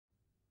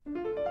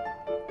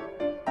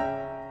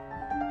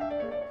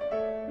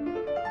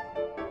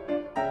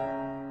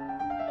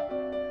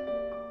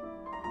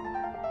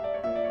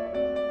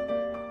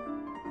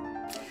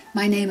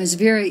My name is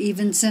Vera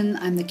Evenson.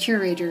 I'm the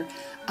curator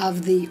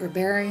of the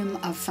Herbarium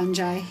of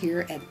Fungi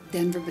here at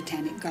Denver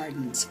Botanic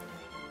Gardens.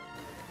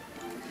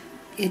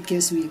 It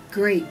gives me a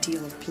great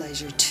deal of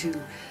pleasure to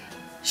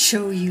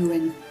show you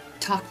and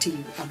talk to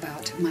you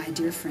about my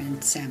dear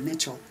friend Sam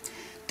Mitchell.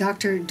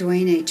 Dr.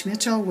 Dwayne H.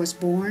 Mitchell was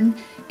born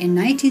in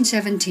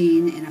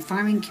 1917 in a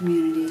farming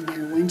community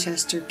near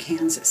Winchester,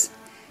 Kansas.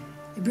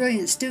 A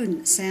brilliant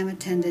student, Sam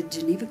attended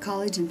Geneva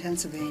College in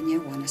Pennsylvania,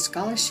 won a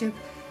scholarship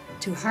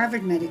to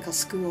Harvard Medical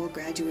School,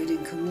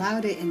 graduating cum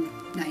laude in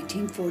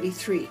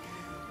 1943,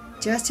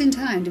 just in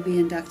time to be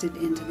inducted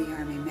into the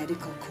Army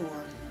Medical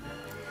Corps.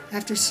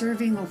 After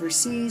serving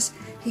overseas,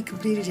 he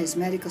completed his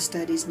medical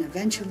studies and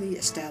eventually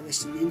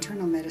established an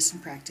internal medicine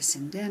practice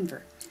in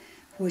Denver,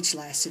 which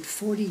lasted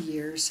 40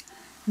 years,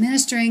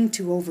 ministering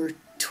to over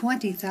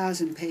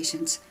 20,000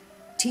 patients,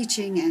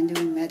 teaching and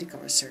doing medical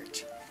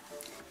research.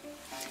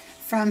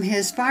 From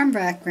his farm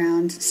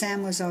background,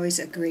 Sam was always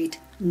a great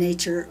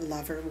nature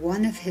lover.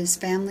 One of his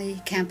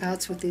family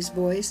campouts with his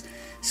boys,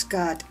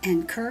 Scott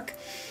and Kirk,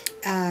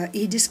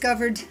 he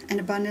discovered an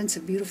abundance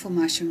of beautiful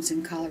mushrooms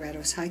in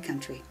Colorado's high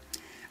country.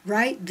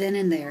 Right then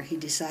and there, he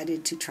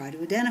decided to try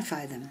to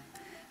identify them.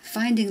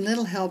 Finding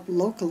little help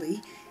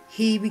locally,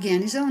 he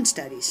began his own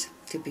studies,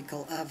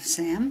 typical of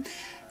Sam,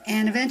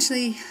 and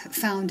eventually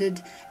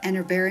founded an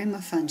herbarium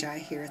of fungi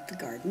here at the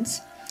gardens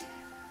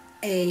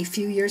a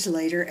few years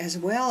later, as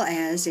well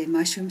as a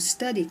mushroom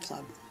study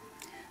club.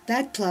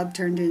 That club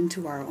turned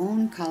into our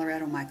own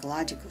Colorado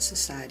Mycological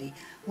Society,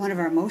 one of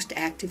our most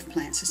active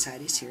plant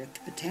societies here at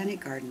the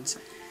Botanic Gardens.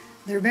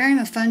 The herbarium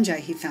of fungi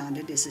he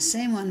founded is the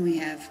same one we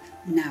have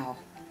now,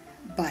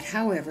 but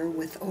however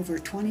with over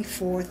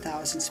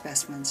 24,000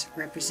 specimens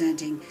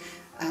representing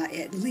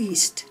at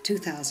least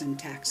 2,000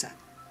 taxa.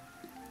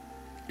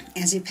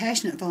 As a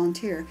passionate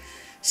volunteer,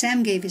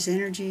 Sam gave his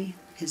energy,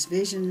 his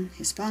vision,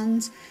 his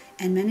funds,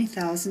 and many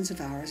thousands of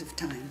hours of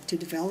time to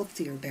develop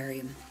the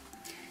herbarium.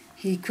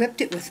 He equipped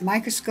it with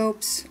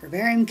microscopes,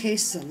 herbarium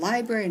cases, a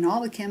library, and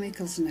all the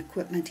chemicals and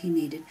equipment he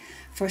needed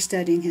for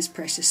studying his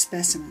precious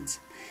specimens.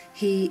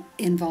 He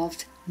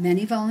involved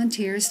many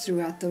volunteers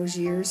throughout those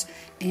years,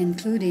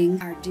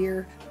 including our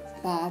dear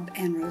Bob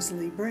and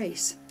Rosalie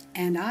Brace,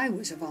 and I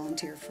was a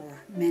volunteer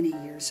for many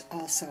years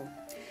also.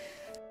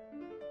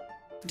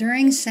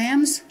 During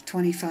Sam's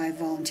 25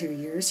 volunteer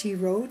years, he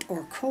wrote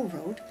or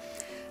co-wrote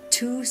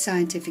 2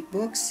 scientific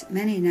books,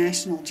 many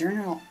national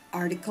journal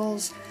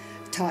articles,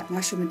 taught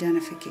mushroom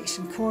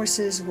identification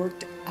courses,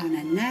 worked on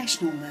a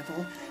national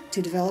level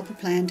to develop a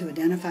plan to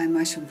identify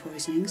mushroom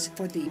poisonings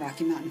for the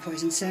Rocky Mountain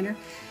Poison Center,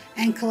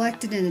 and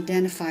collected and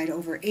identified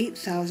over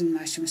 8,000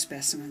 mushroom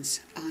specimens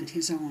on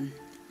his own.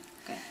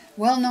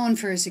 Well known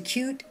for his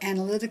acute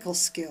analytical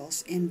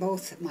skills in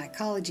both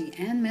mycology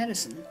and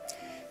medicine,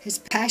 his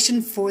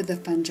passion for the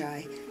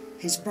fungi,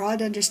 his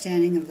broad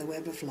understanding of the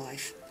web of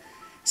life,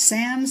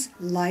 Sam's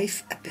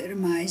life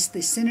epitomized the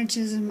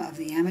synergism of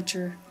the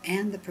amateur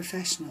and the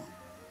professional.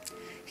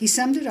 He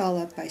summed it all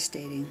up by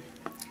stating,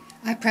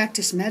 "I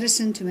practice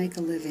medicine to make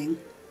a living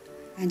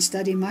and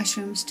study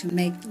mushrooms to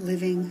make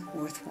living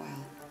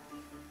worthwhile."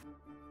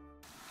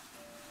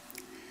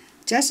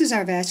 Just as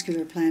our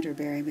vascular plant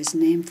herbarium is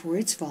named for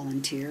its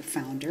volunteer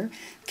founder,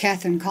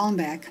 Catherine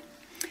Kalmbach,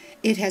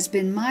 it has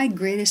been my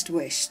greatest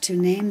wish to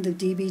name the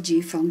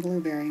DBG fungal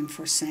herbarium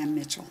for Sam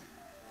Mitchell.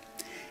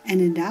 An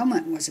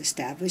endowment was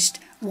established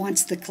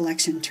once the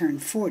collection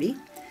turned 40,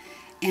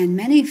 and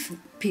many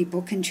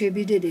people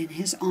contributed in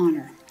his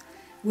honor,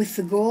 with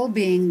the goal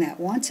being that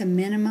once a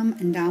minimum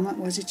endowment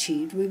was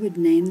achieved, we would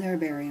name the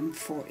herbarium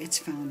for its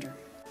founder.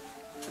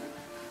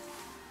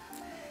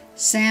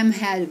 Sam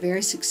had a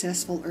very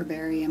successful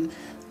herbarium.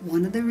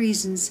 One of the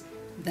reasons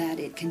that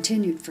it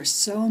continued for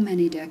so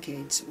many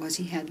decades was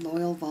he had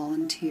loyal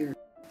volunteers.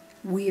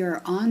 We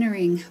are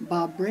honoring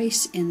Bob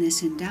Brace in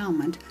this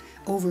endowment.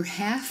 Over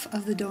half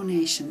of the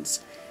donations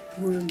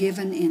were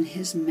given in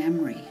his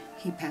memory.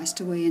 He passed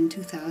away in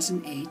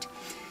 2008.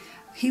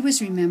 He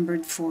was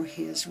remembered for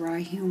his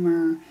wry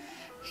humor,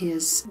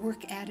 his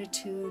work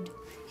attitude.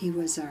 He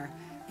was our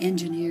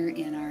engineer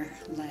in our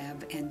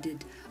lab and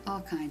did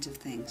all kinds of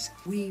things.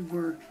 We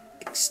were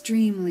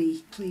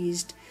extremely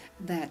pleased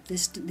that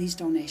these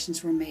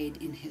donations were made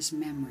in his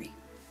memory.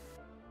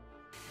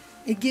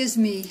 It gives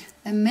me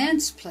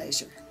immense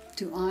pleasure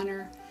to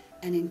honor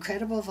an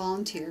incredible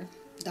volunteer,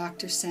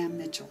 Dr. Sam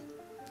Mitchell,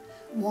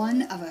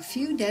 one of a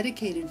few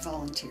dedicated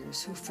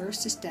volunteers who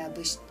first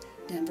established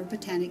Denver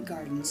Botanic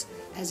Gardens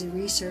as a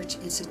research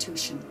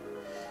institution.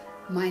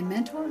 My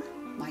mentor,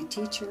 my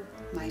teacher,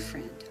 my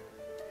friend.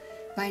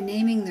 By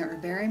naming the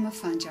Herbarium of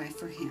Fungi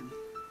for him,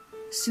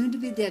 soon to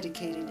be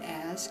dedicated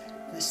as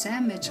the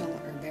Sam Mitchell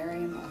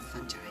Herbarium of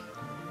Fungi.